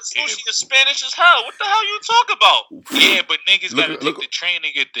 Mama Sushi is Spanish as hell. What the hell you talk about? Yeah, but niggas gotta take the train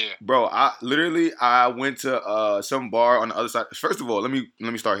to get there. Bro, I went to some bar on the other side. First of all, let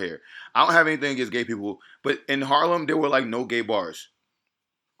me start here. I don't have anything against gay people, but in Harlem there were like no gay bars.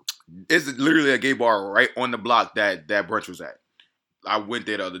 It's literally a gay bar right on the block that brunch was at. I went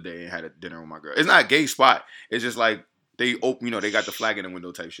there the other day and had a dinner with my girl. It's not a gay spot. It's just like they open, they got the flag in the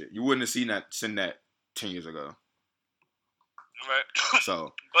window type shit. You wouldn't have seen that 10 years ago. Right.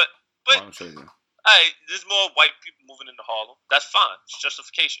 So, but there's more white people moving into Harlem. That's fine. It's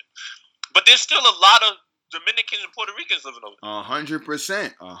justification. But there's still a lot of Dominicans and Puerto Ricans living over there.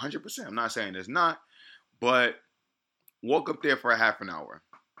 100%. 100%. I'm not saying there's not, but walk up there for a half an hour.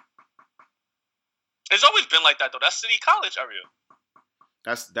 It's always been like that though. That's City College area.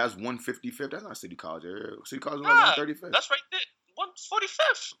 That's 155th. That's not City College area. City College is like 135th. That's right there.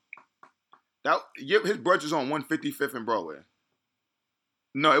 145th. His brunch is on 155th and Broadway.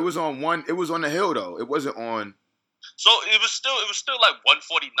 No, it was on the hill though. It wasn't on. So it was still like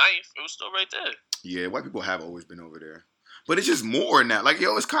 149th. It was still right there. Yeah, white people have always been over there, but it's just more now. Like,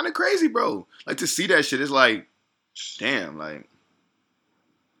 yo, it's kind of crazy, bro. Like, to see that shit, it's like, damn. Like,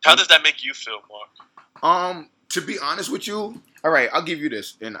 how does that make you feel, Mark? To be honest with you, all right, I'll give you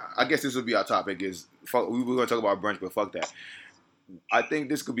this, and I guess this will be our topic. We were gonna talk about brunch, but fuck that. I think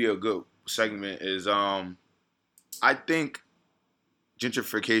this could be a good segment is I think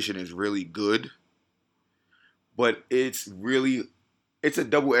gentrification is really good, but it's a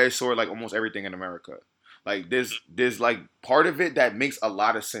double-edged sword like almost everything in America. Like there's like part of it that makes a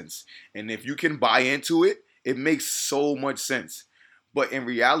lot of sense. And if you can buy into it, it makes so much sense. But in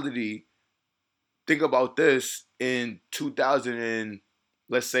reality, think about this, in 2000 and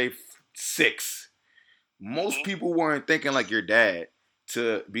let's say 6, most people weren't thinking like your dad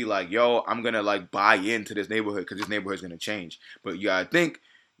to be like, yo, I'm going to like buy into this neighborhood because this neighborhood's going to change. But you got to think,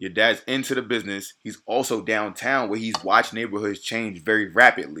 your dad's into the business. He's also downtown where he's watched neighborhoods change very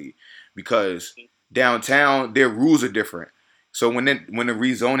rapidly because downtown, their rules are different. So when the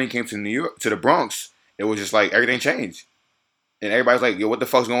rezoning came to New York, to the Bronx, it was just like everything changed. And everybody's like, yo, what the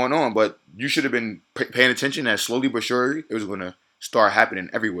fuck's going on? But you should have been paying attention that slowly but surely it was going to start happening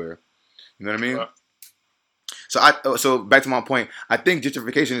everywhere. You know what I mean? So back to my point, I think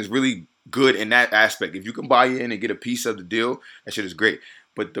gentrification is really good in that aspect. If you can buy in and get a piece of the deal, that shit is great.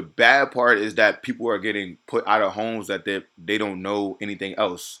 But the bad part is that people are getting put out of homes that they don't know anything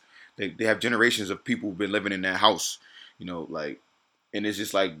else. They have generations of people who've been living in that house, you know, like, and it's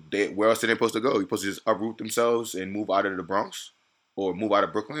just like, where else are they supposed to go? You're supposed to just uproot themselves and move out of the Bronx or move out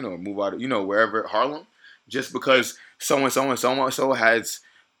of Brooklyn or move out of, you know, wherever, Harlem, just because so-and-so has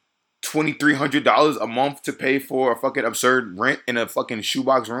 $2,300 a month to pay for a fucking absurd rent in a fucking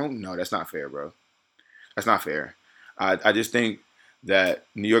shoebox room? No, that's not fair, bro. That's not fair. I just think that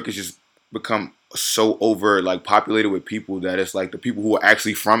New York has just become so over like populated with people that it's like the people who are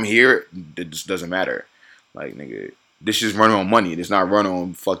actually from here, it just doesn't matter. Like, nigga, this is run on money. It's not run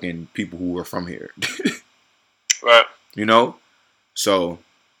on fucking people who are from here. Right. You know? So,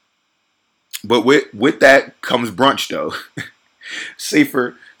 but with that comes brunch though.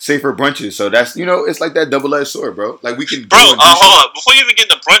 safer brunches. So that's, you know, it's like that double-edged sword, bro. Like we can. Bro, hold on. Before you even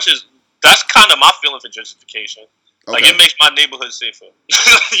get into brunches, that's kind of my feeling for gentrification. Like, it makes my neighborhood safer.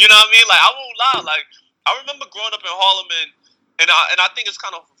 You know what I mean? Like, I won't lie. Like, I remember growing up in Harlem, and I think it's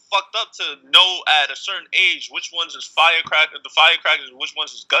kind of fucked up to know at a certain age which ones is firecrackers, and which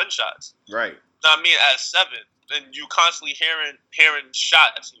ones is gunshots. Right. You know what I mean? At 7, and you constantly hearing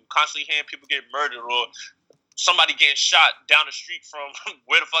shots, and you constantly hearing people get murdered, or somebody getting shot down the street from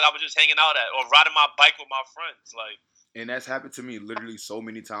where the fuck I was just hanging out at, or riding my bike with my friends. Like, and that's happened to me literally so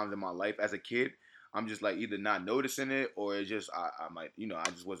many times in my life as a kid. I'm just like either not noticing it or it's just I might, you know, I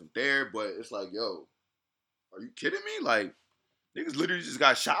just wasn't there. But it's like, yo, are you kidding me? Like, niggas literally just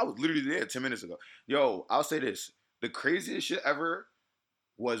got shot. I was literally there 10 minutes ago. Yo, I'll say this. The craziest shit ever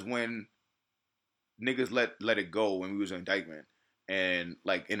was when niggas let it go when we was in indictment. And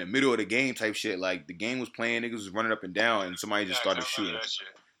like in the middle of the game type shit, like the game was playing, niggas was running up and down and somebody just started shooting.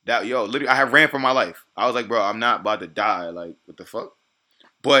 That yo, literally I had ran for my life. I was like, bro, I'm not about to die. Like, what the fuck?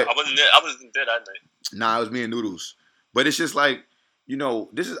 But I wasn't dead that night. Nah, it was me and Noodles. But it's just like, you know,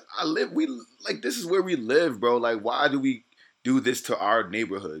 this is where we live, bro. Like, why do we do this to our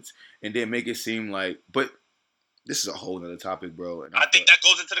neighborhoods and then make it seem like? But this is a whole other topic, bro. And I think that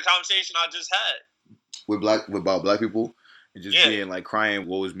goes into the conversation I just had about black people and just being like crying,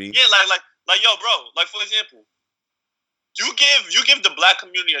 woe is me. Yeah, like yo, bro. Like, for example, you give the black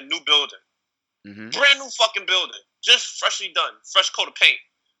community a new building, brand new fucking building, just freshly done, fresh coat of paint.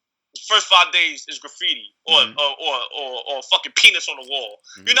 First 5 days is graffiti or fucking penis on the wall.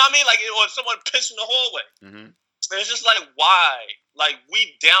 You know what I mean? Like, or someone pissed in the hallway. And it's just like, why? Like,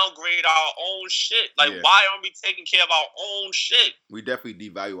 we downgrade our own shit. Like, why aren't we taking care of our own shit? We definitely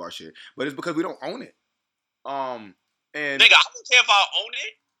devalue our shit, but it's because we don't own it. And nigga, I don't care if I own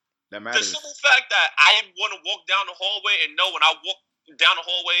it. That matters. The simple fact that I want to walk down the hallway and know when I walk down the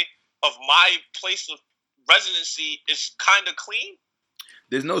hallway of my place of residency is kind of clean.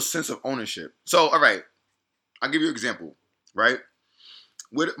 There's no sense of ownership. So, all right, I'll give you an example, right?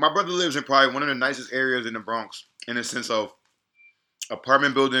 My brother lives in probably one of the nicest areas in the Bronx in the sense of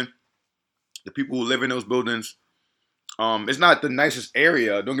apartment building, the people who live in those buildings. It's not the nicest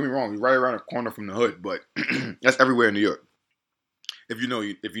area. Don't get me wrong. It's right around the corner from the hood, but that's everywhere in New York. If you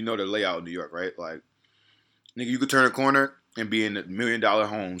know the layout of New York, right? Like, nigga, you could turn a corner and be in the $1 million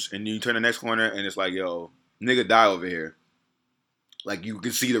homes, and you turn the next corner and it's like, yo, nigga die over here. Like, you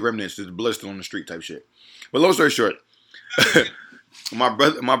can see the remnants, there's blood still on the street type shit. But long story short, my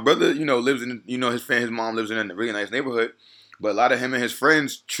brother, you know, lives in, you know, his mom lives in a really nice neighborhood, but a lot of him and his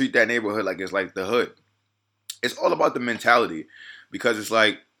friends treat that neighborhood like it's like the hood. It's all about the mentality, because it's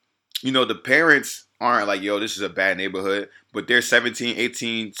like, you know, the parents aren't like, yo, this is a bad neighborhood, but their 17,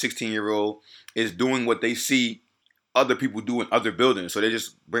 18, 16-year-old is doing what they see other people do in other buildings. So they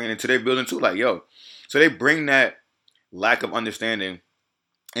just bring it into their building too, like, yo. So they bring that lack of understanding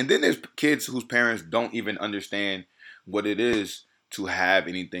And then there's kids whose parents don't even understand what it is to have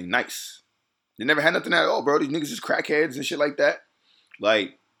anything nice. They never had nothing at all, bro. These niggas just crackheads and shit like that.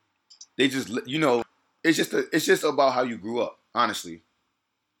 Like, they just, you know, it's just about how you grew up, honestly.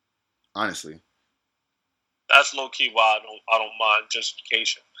 That's low key why I don't mind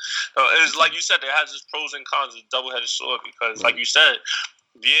justification. It's like you said, it has its pros and cons, it's a double-headed sword because, like you said,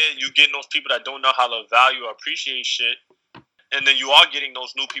 yeah, you getting those people that don't know how to value or appreciate shit, and then you are getting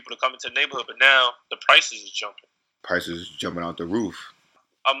those new people to come into the neighborhood, but now the prices is jumping. Prices jumping out the roof.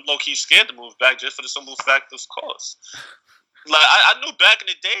 I'm low-key scared to move back just for the simple fact of cost. Like, I knew back in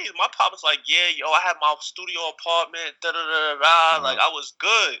the days, my pop was like, yeah, yo, I had my studio apartment, like, I was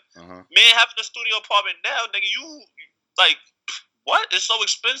good. Man, having a studio apartment now, nigga, you, like, what? It's so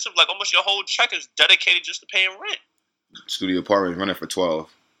expensive. Like, almost your whole check is dedicated just to paying rent. Studio apartment running for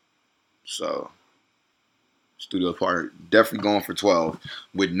 12. So, studio apartment definitely going for 12.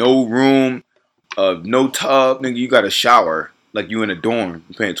 With no room, no tub, nigga, you got a shower. Like, you in a dorm.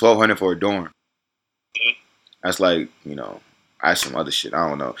 You're paying $1,200 for a dorm. That's like, you know, that's some other shit. I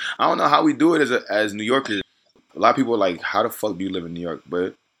don't know how we do it as New Yorkers. A lot of people are like, how the fuck do you live in New York?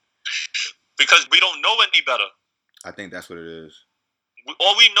 But because we don't know any better. I think that's what it is.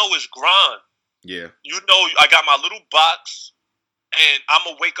 All we know is grind. Yeah. You know, I got my little box, and I'm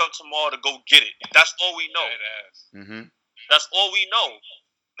going to wake up tomorrow to go get it. That's all we know. Mm-hmm. That's all we know.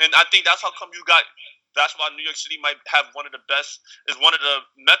 And I think that's how come that's why New York City might have one of the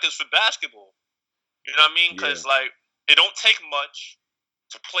meccas for basketball. You know what I mean? Because, like, it don't take much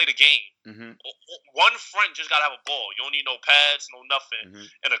to play the game. Mm-hmm. One friend just got to have a ball. You don't need no pads, no nothing,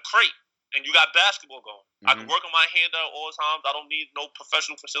 and a crate. And you got basketball going. I can work on my hand at all times. I don't need no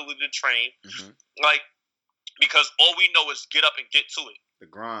professional facility to train. Like, because all we know is get up and get to it. The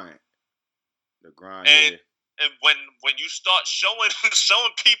grind. And when you start showing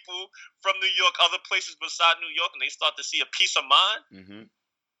people from New York other places beside New York, and they start to see a peace of mind,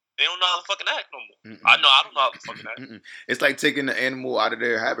 they don't know how to fucking act no more. I don't know how to fucking act. It's like taking the animal out of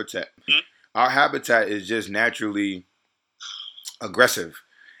their habitat. Our habitat is just naturally aggressive.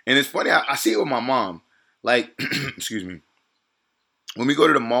 And it's funny, I see it with my mom. Like, excuse me. When we go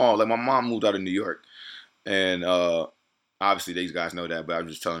to the mall, like my mom moved out of New York. And obviously these guys know that, but I'm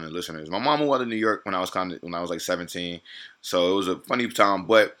just telling the listeners. My mom moved out of New York when I was like 17. So it was a funny time.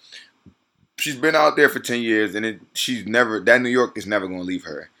 But she's been out there for 10 years, and that New York is never going to leave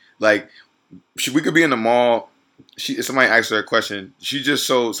her. Like, we could be in the mall. If somebody asks her a question, she's just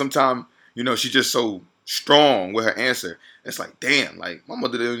so strong with her answer. It's like, damn, like, my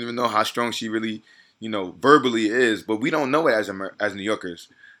mother doesn't even know how strong she really, verbally is. But we don't know it as New Yorkers.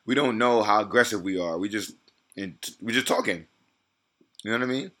 We don't know how aggressive we are. We just talking. You know what I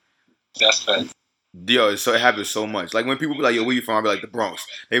mean? That's fair. Yo, so it happens so much. Like, when people be like, yo, where you from? I be like, the Bronx.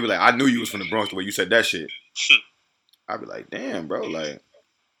 They be like, I knew you was from the Bronx the way you said that shit. I be like, damn, bro, like,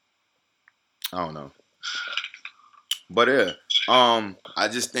 I don't know. But yeah, I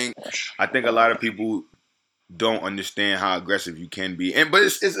think a lot of people don't understand how aggressive you can be. But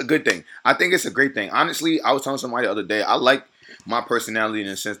it's a good thing. I think it's a great thing. Honestly, I was telling somebody the other day, I like my personality in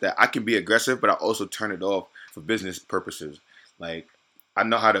the sense that I can be aggressive, but I also turn it off for business purposes. Like, I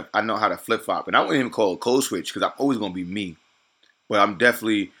know how to flip flop, and I wouldn't even call it code switch because I'm always gonna be me. But I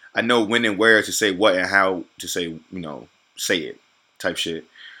know when and where to say what and how to say, say it type shit.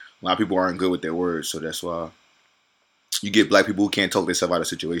 A lot of people aren't good with their words, so that's why you get black people who can't talk themselves out of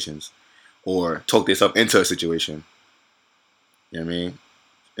situations or talk themselves into a situation. You know what I mean?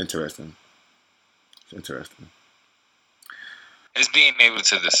 Interesting. It's interesting. It's being able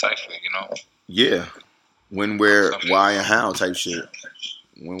to decipher, Yeah. When, where, why, and how type shit.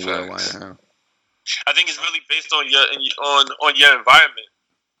 When, where, why, and how. I think it's really based on your environment.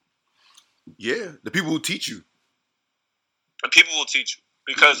 Yeah, the people who teach you. The people will teach you.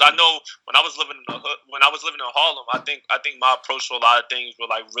 Because I know when I was living in Harlem, I think my approach to a lot of things were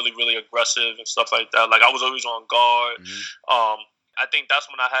like really, really aggressive and stuff like that. Like, I was always on guard. I think that's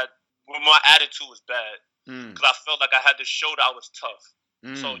when my attitude was bad because I felt like I had to show that I was tough.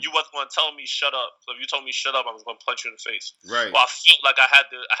 So you wasn't going to tell me shut up. So if you told me shut up, I was going to punch you in the face. Right. Well, I felt like I had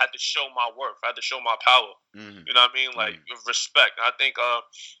to show my worth. I had to show my power. You know what I mean? Like, respect. And I think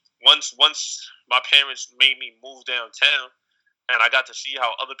once my parents made me move downtown, and I got to see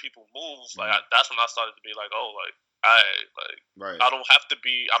how other people move. Like, that's when I started to be like, oh, like, right. I don't have to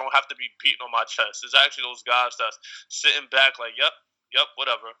be beating on my chest. It's actually those guys that's sitting back, like, yep,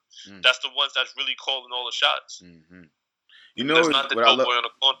 whatever. That's the ones that's really calling all the shots. You know what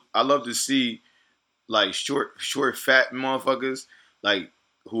I love to see, like, short, fat motherfuckers, like,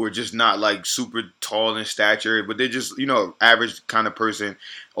 who are just not like super tall in stature, but they're just, you know, average kind of person,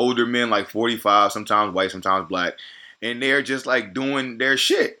 older men like 45, sometimes white, sometimes black, and they're just like doing their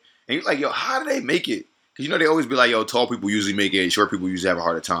shit. And you're like, yo, how do they make it? Because, you know, they always be like, yo, tall people usually make it, short people usually have a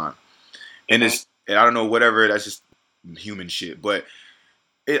harder time. And and I don't know, whatever, that's just human shit. But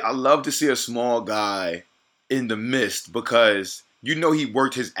I love to see a small guy in the mist because you know he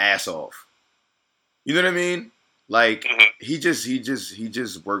worked his ass off. You know what I mean? Like, he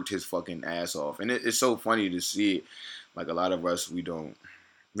just worked his fucking ass off. And it's so funny to see it. Like, a lot of us, we don't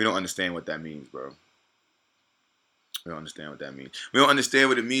understand what that means, bro. We don't understand what that means. We don't understand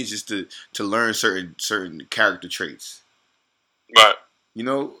what it means just to learn certain character traits. Right. You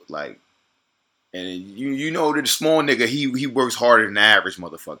know, like, and you know the small nigga, he works harder than the average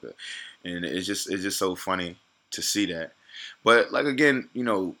motherfucker. And it's just so funny to see that. But like, again, you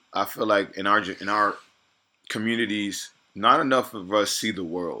know, I feel like in our communities, not enough of us see the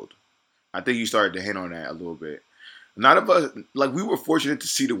world. I think you started to hint on that a little bit. Not of us, like, we were fortunate to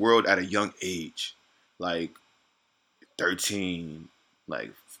see the world at a young age, like 13,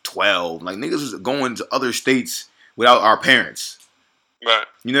 like 12. Like, niggas was going to other states without our parents. Right.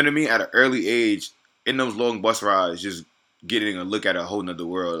 You know what I mean? At an early age, in those long bus rides, just getting a look at a whole nother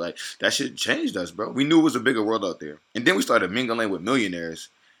world. Like, that shit changed us, bro. We knew it was a bigger world out there. And then we started mingling with millionaires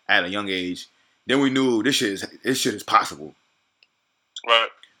at a young age. Then we knew this shit is possible. Right.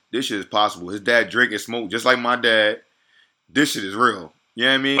 This shit is possible. His dad drink and smoke just like my dad. This shit is real. You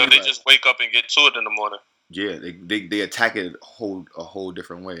know what I mean? But they just wake up and get to it in the morning. Yeah, they attack it a whole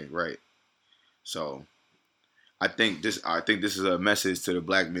different way, right? So I think this is a message to the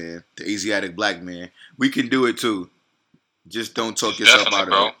black man, the Asiatic black man. We can do it too. Just don't talk yourself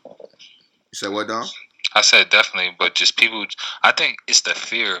out of it. You said what, Dom? I said definitely, but just people. I think it's the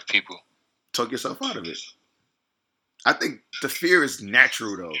fear of people. Talk yourself out of it. I think the fear is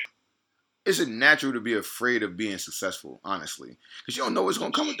natural, though. It's natural to be afraid of being successful, honestly, because you don't know what's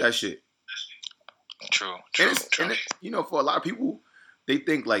gonna come with that shit. True. And you know, for a lot of people, they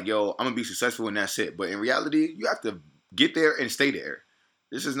think like, yo, I'm gonna be successful and that's it. But in reality, you have to get there and stay there.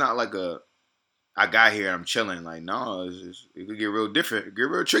 This is not like I got here, I'm chilling. Like, no, it could get real different. It get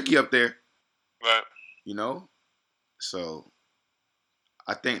real tricky up there. Right. You know? So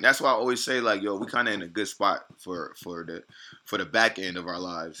I think that's why I always say, like, yo, we kind of in a good spot for the back end of our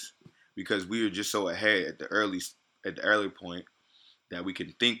lives, because we are just so ahead at the early point that we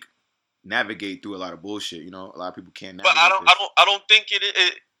can navigate through a lot of bullshit. You know, a lot of people can't navigate. But I don't think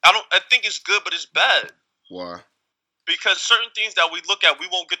I think it's good, but it's bad. Why? Because certain things that we look at, we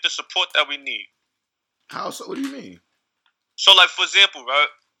won't get the support that we need. How so? What do you mean? So, like, for example, right?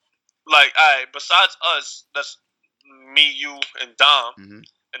 Like, all right, besides us, that's me, you, and Dom,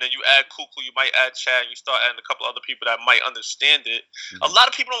 and then you add Kuku, you might add Chad, and you start adding a couple other people that might understand it. A lot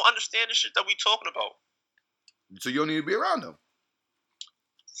of people don't understand the shit that we talking about. So you don't need to be around them.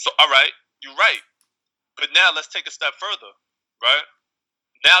 So, all right, you're right. But now let's take a step further, right?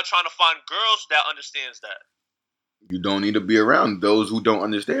 Now trying to find girls that understands that. You don't need to be around those who don't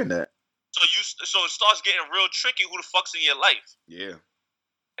understand that. So it starts getting real tricky who the fuck's in your life. Yeah.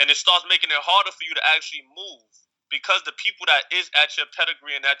 And it starts making it harder for you to actually move, because the people that is at your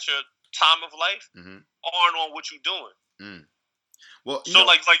pedigree and at your time of life aren't on what you're doing. Well, so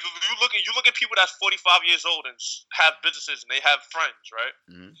like you look at people that's 45 years old and have businesses and they have friends, right?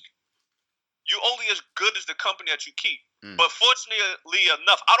 You only as good as the company that you keep. But fortunately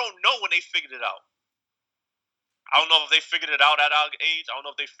enough, I don't know when they figured it out. I don't know if they figured it out at our age. I don't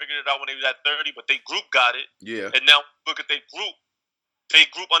know if they figured it out when they was at 30, but they group got it. Yeah. And now look at their group. Their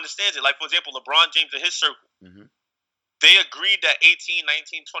group understands it. Like, for example, LeBron James and his circle. They agreed that 18,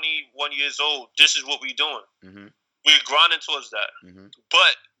 19, 21 years old, this is what we're doing. We're grinding towards that.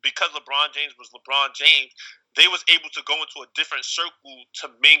 But because LeBron James was LeBron James, they was able to go into a different circle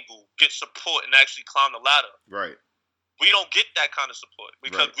to mingle, get support, and actually climb the ladder. Right. We don't get that kind of support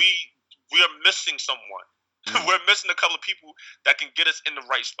because we are missing someone. We're missing a couple of people that can get us in the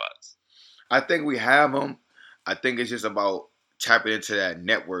right spots. I think we have them. I think it's just about tapping into that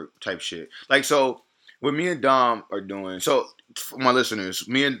network type shit. Like, so what me and Dom are doing. So for my listeners,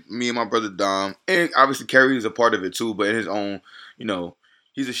 me and my brother Dom, and obviously Kerry is a part of it too, but in his own, you know,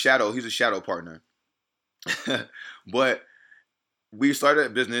 he's a shadow partner. But we started a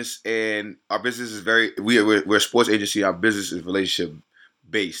business, and our business is we're a sports agency. Our business is relationship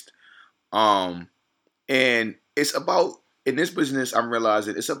based. And it's about, in this business, I'm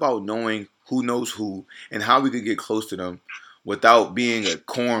realizing it's about knowing who knows who and how we could get close to them without being a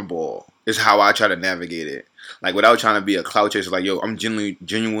cornball, is how I try to navigate it. Like, without trying to be a clout chaser, like, yo, I'm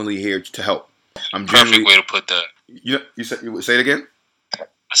genuinely here to help. Perfect way to put that. You say it again?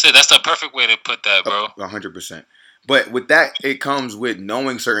 I said that's the perfect way to put that, bro. 100%. But with that, it comes with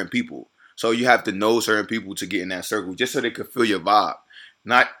knowing certain people. So you have to know certain people to get in that circle, just so they could feel your vibe.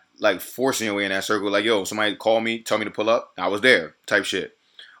 Not like forcing your way in that circle. Like, yo, somebody call me, tell me to pull up, I was there, type shit.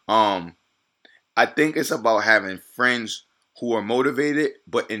 I think it's about having friends who are motivated,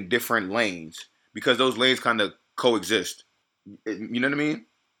 but in different lanes, because those lanes kind of coexist. You know what I mean?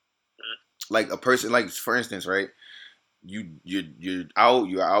 Like a person, like for instance, right? You're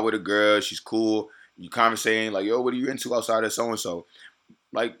out with a girl, she's cool. You conversating like, yo, what are you into outside of so and so?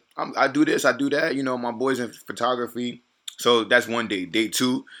 Like, I do this, I do that. You know, my boy's in photography, so that's one date. Date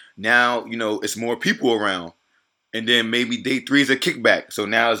 2, now you know it's more people around, and then maybe date 3 is a kickback. So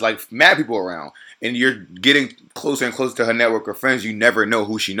now it's like mad people around, and you're getting closer and closer to her network of friends. You never know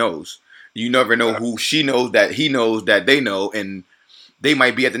who she knows. You never know who she knows that he knows that they know, and they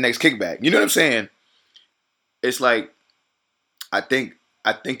might be at the next kickback. You know what I'm saying? It's like, I think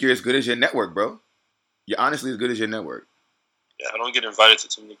you're as good as your network, bro. You're honestly as good as your network. Yeah, I don't get invited to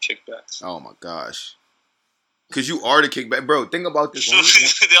too many kickbacks. Oh my gosh. Because you are the kickback. Bro, think about this.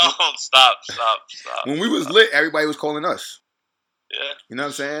 Stop. When we was lit, everybody was calling us. Yeah. You know what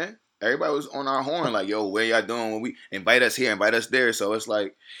I'm saying? Everybody was on our horn like, yo, what y'all doing? When we invite us here, invite us there. So it's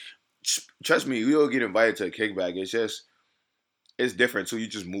like, trust me, we'll get invited to a kickback. It's just, it's different too. You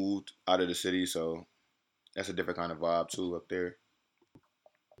just moved out of the city, so that's a different kind of vibe too up there.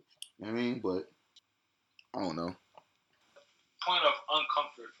 You know what I mean? But I don't know. Point of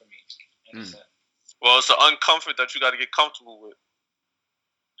uncomfort for me, in a sense. Well, it's an uncomfort that you got to get comfortable with.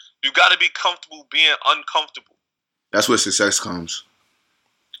 You got to be comfortable being uncomfortable. That's where success comes.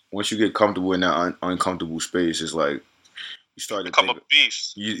 Once you get comfortable in that uncomfortable space, it's like you start to become a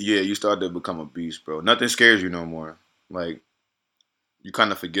beast. You start to become a beast, bro. Nothing scares you no more. Like, you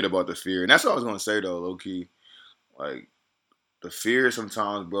kind of forget about the fear. And that's what I was going to say, though, low-key. Like, the fear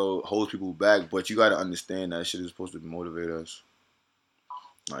sometimes, bro, holds people back, but you got to understand that shit is supposed to motivate us.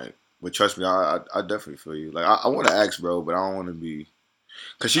 Like, but trust me, I definitely feel you. Like, I want to ask, bro, but I don't want to be...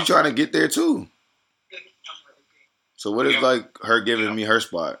 Because she's trying to get there, too. So what is, like, her giving me her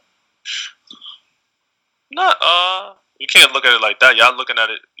spot? Not, you can't look at it like that. Y'all looking at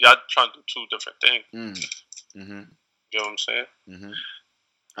it... Y'all trying to do two different things. You know what I'm saying?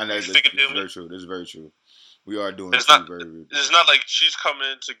 I know, this is very true. This is very true. We are doing it's not like she's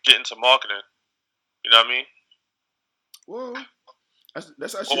coming to get into marketing. You know what I mean? Well,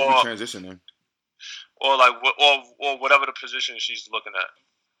 that's how she be transitioning. Or like, or whatever the position she's looking at.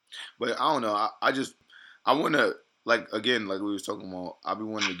 But I don't know. I want to, like, again, like we was talking about, I be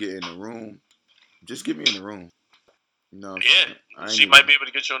wanting to get in the room. Just get me in the room. You know what I'm saying? She might be able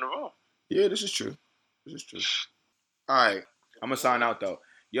to get you in the room. Yeah, this is true. All right. I'm going to sign out, though.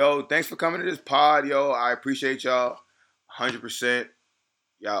 Yo, thanks for coming to this pod, yo. I appreciate y'all 100%.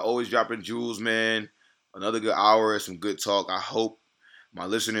 Y'all always dropping jewels, man. Another good hour of some good talk. I hope my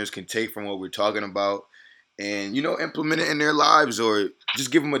listeners can take from what we're talking about and, you know, implement it in their lives or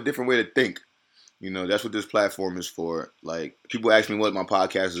just give them a different way to think. You know, that's what this platform is for. Like, people ask me what my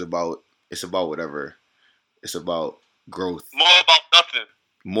podcast is about. It's about whatever. It's about growth. More about nothing.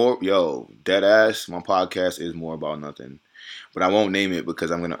 Dead ass, my podcast is more about nothing. But I won't name it because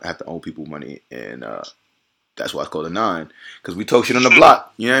I'm going to have to owe people money. And that's why it's called a 9. Because we talk shit on the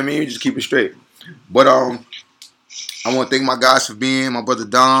block. You know what I mean? We just keep it straight. But I want to thank my guys for being, my brother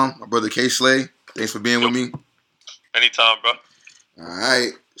Dom, my brother K-Slay. Thanks for being with me. Anytime, bro. All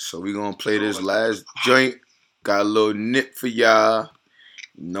right. So we're going to play this last joint. Got a little nip for y'all.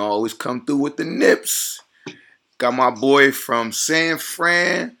 You know, always come through with the nips. Got my boy from San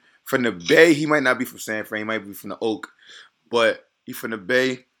Fran, from the Bay. He might not be from San Fran. He might be from the Oak. But he from the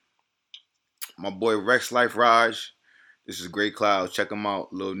Bay. My boy Rex Life Raj. This is Great Clouds. Check him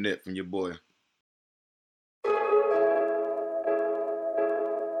out. Little nip from your boy.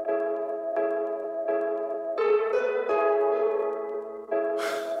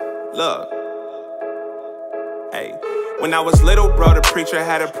 Look. Hey. When I was little, bro, the preacher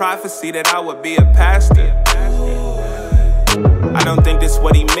had a prophecy that I would be a pastor. I don't think this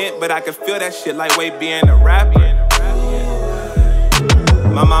what he meant, but I could feel that shit like way being a rapper.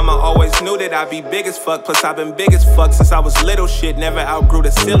 My mama always knew that I'd be big as fuck, plus I've been big as fuck since I was little shit. Never outgrew the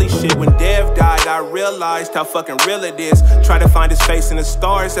silly shit. When Dev died, I realized how fucking real it is. Try to find his face in the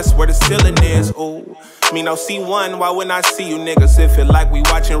stars, that's where the ceiling is. Ooh, me no C1, why wouldn't I see you niggas? It feel like we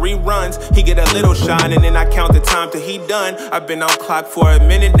watching reruns. He get a little shine and then I count the time till he done. I've been on clock for a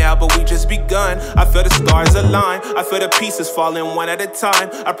minute now, but we just begun. I feel the stars align, I feel the pieces falling one at a time.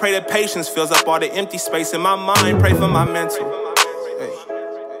 I pray that patience fills up all the empty space in my mind. Pray for my mental.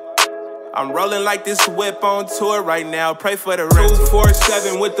 I'm rolling like this whip on tour right now. Pray for the rent.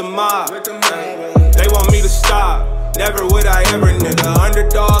 247 with the mob. They want me to stop. Never would I ever, nigga.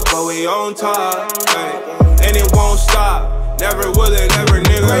 Underdog, but we on top. And it won't stop. Never will it ever,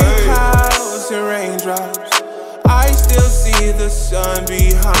 nigga. Gray clouds and raindrops. I still see the sun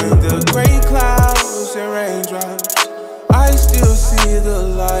behind the gray clouds and raindrops. I still see the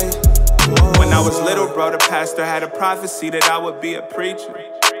light. Whoa. When I was little, bro, the pastor had a prophecy that I would be a preacher.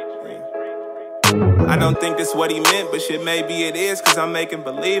 I don't think that's what he meant, but shit, maybe it is, cause I'm making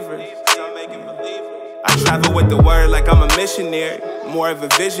believers. I travel with the word like I'm a missionary, more of a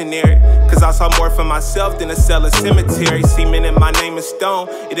visionary. Cause I saw more for myself than to sell a cemetery. Semen in my name is stone.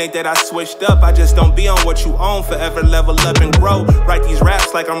 It ain't that I switched up, I just don't be on what you own. Forever level up and grow. Write these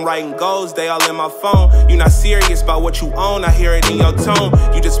raps like I'm writing goals, they all in my phone. You not serious about what you own, I hear it in your tone.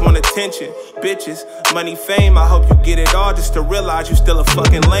 You just want attention, bitches, money, fame. I hope you get it all just to realize you still a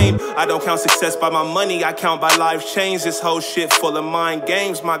fucking lame. I don't count success by my money, I count by life change. This whole shit full of mind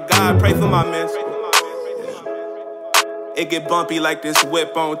games. My God, pray for my men. It get bumpy like this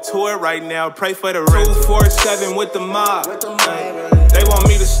whip on tour right now. Pray for the rent. 247 with the mob. They want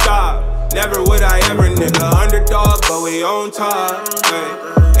me to stop. Never would I ever, nigga. Underdog, but we on top.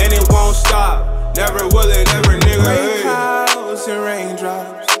 And it won't stop. Never will it ever, nigga. Gray clouds and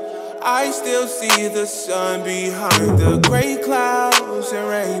raindrops. I still see the sun behind the gray clouds and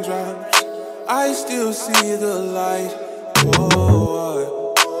raindrops. I still see the light. Whoa.